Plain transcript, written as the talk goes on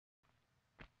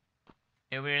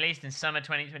It will be released in summer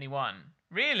 2021.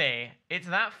 Really? It's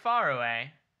that far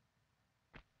away?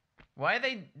 Why are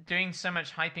they doing so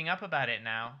much hyping up about it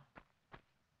now?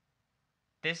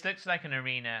 This looks like an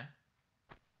arena.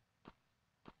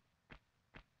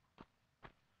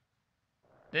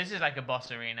 This is like a boss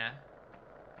arena.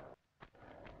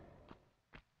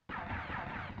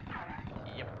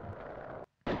 Yep.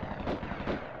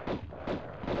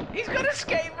 He's got a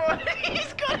skateboard!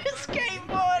 He's got a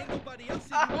skateboard!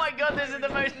 Oh my god, this is the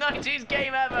most 90s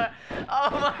game ever! Oh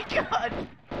my god!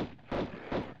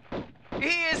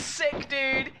 He is sick,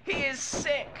 dude! He is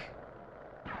sick!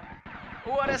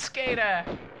 What a skater!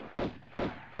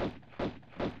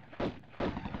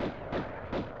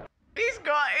 He's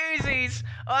got Uzis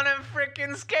on a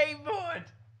freaking skateboard!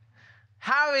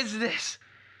 How is this?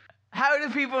 How do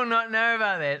people not know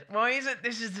about this? Why is it?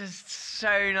 This is just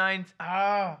so nice.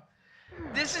 Oh,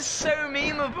 this is so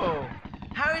memeable.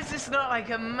 How is this not like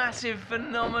a massive,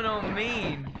 phenomenal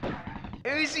meme?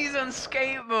 Uzis on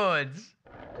skateboards.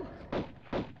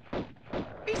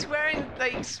 He's wearing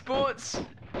like sports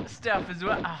stuff as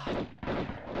well.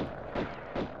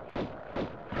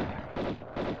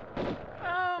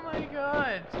 Oh my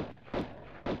god.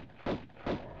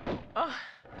 Oh,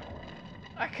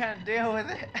 I can't deal with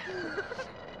it.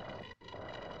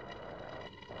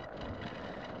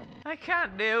 I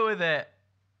can't deal with it.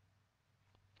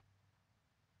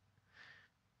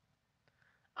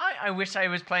 I wish I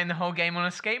was playing the whole game on a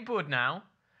skateboard now.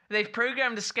 They've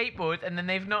programmed a skateboard and then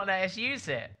they've not let us use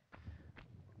it.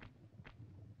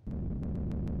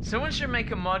 Someone should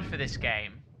make a mod for this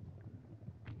game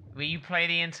where you play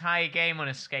the entire game on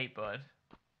a skateboard.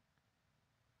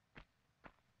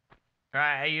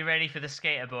 Right, are you ready for the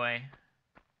skater boy?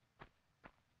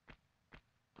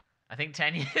 I think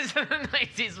 10 years of the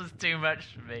 90s was too much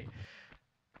for me.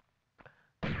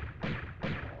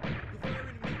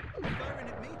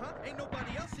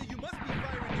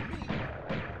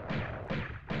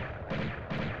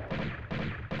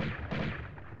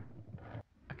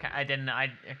 I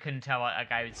couldn't tell what a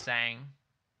guy was saying.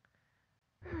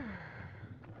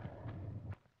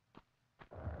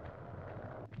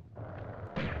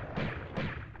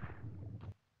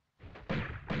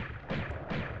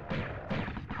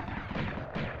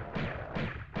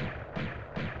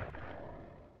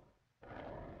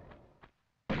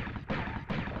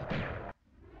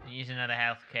 Use another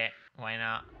health kit. Why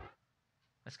not?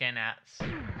 Let's get nuts.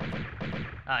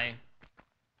 Oh.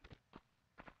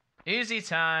 Easy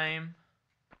time.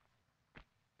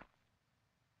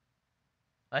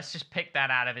 Let's just pick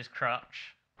that out of his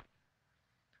crotch.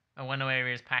 I wonder where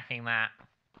he is packing that.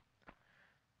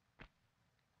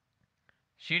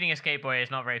 Shooting a skateboard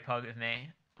is not very pog with me.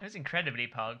 It was incredibly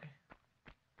pog.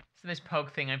 It's the most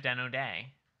pog thing I've done all day.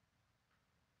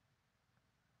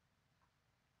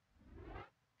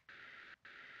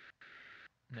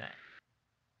 No.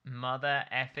 Mother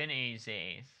effing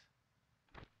Uzis.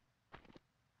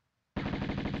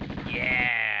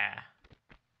 Yeah!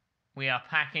 We are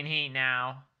packing heat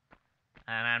now.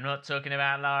 And I'm not talking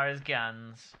about Lara's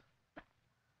guns.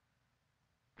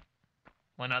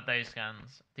 Well, not those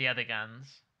guns. The other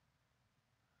guns.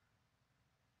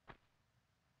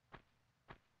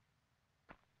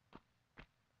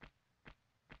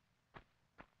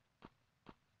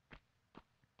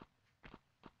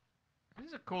 This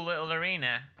is a cool little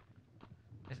arena.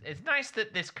 It's nice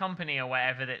that this company or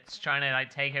whatever that's trying to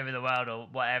like take over the world or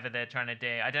whatever they're trying to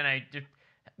do. I don't know, just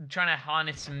trying to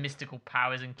harness some mystical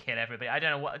powers and kill everybody. I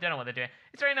don't know what they're doing.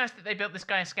 It's very nice that they built this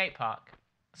guy a skate park.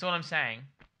 That's all I'm saying.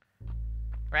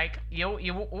 Right? You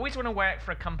always want to work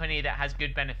for a company that has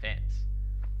good benefits.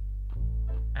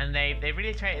 And they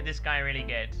really treated this guy really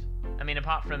good. I mean,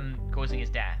 apart from causing his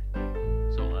death.